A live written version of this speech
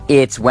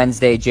It's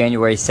Wednesday,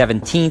 January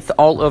 17th.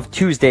 All of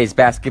Tuesday's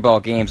basketball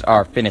games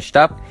are finished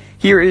up.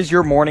 Here is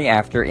your morning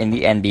after in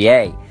the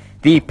NBA.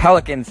 The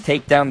Pelicans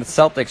take down the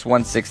Celtics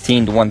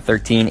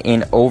 116-113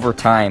 in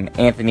overtime.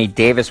 Anthony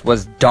Davis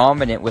was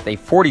dominant with a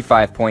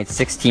 45-point,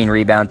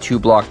 16-rebound,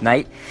 2-block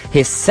night,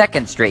 his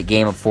second straight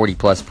game of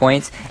 40-plus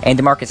points, and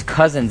DeMarcus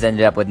Cousins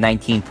ended up with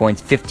 19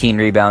 points, 15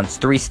 rebounds,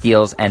 3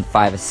 steals, and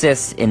 5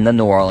 assists in the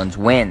New Orleans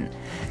win.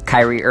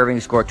 Kyrie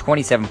Irving scored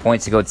 27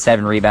 points to go with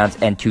 7 rebounds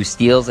and 2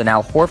 steals, and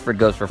Al Horford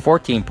goes for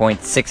 14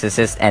 points, 6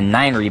 assists, and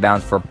 9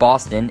 rebounds for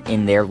Boston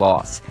in their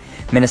loss.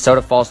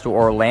 Minnesota falls to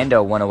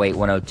Orlando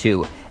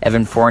 108-102.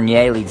 Evan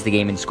Fournier leads the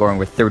game in scoring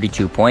with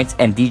 32 points,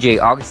 and DJ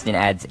Augustin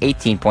adds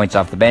 18 points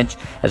off the bench,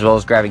 as well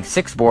as grabbing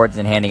 6 boards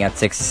and handing out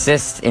 6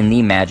 assists in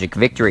the Magic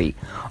victory.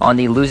 On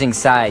the losing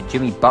side,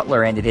 Jimmy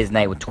Butler ended his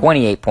night with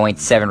 28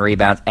 points, 7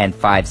 rebounds, and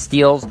 5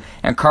 steals,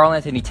 and Karl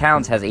Anthony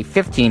Towns has a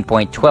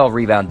 15-point,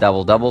 12-rebound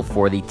double-double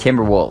for the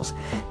Timberwolves.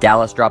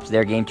 Dallas drops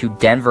their game to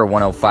Denver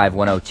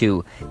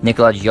 105-102.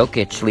 Nikola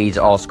Jokic leads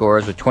all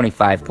scorers with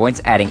 25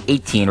 points, adding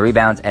 18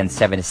 rebounds and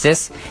 7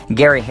 assists.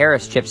 Gary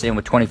Harris chips in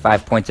with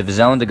 25 points of his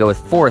own to go with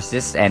 4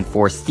 assists and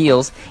 4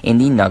 steals in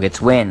the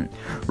Nuggets win.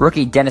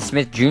 Rookie Dennis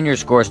Smith Jr.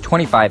 scores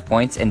 25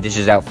 points and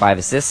dishes out 5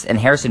 assists, and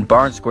Harrison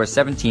Barnes scores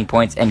 17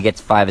 points and gets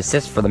 5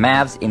 assists for the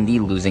Mavs in the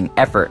losing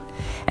effort.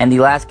 And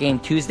the last game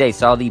Tuesday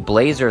saw the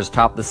Blazers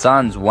top the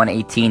Suns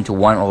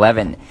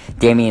 118-111.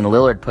 Damian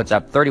Lillard puts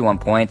up 31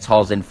 points,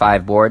 hauls in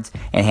 5 boards,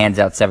 and hands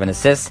out 7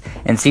 assists,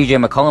 and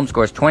CJ McCollum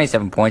scores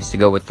 27 points to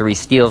go with 3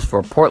 steals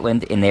for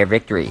Portland in their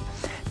victory.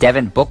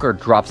 Devin Booker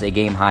drops a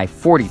game-high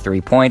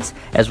 43 points,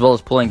 as well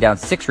as pulling down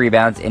 6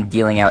 rebounds and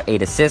dealing out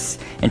 8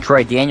 assists, and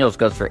Troy Daniels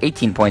goes for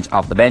 18 points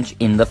off the bench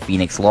in the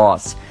Phoenix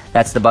loss.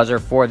 That's the buzzer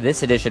for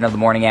this edition of the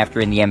Morning After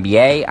in the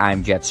NBA.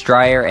 I'm Jet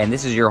Stryer, and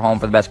this is your home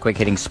for the best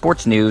quick-hitting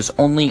sports news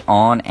only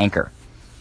on Anchor.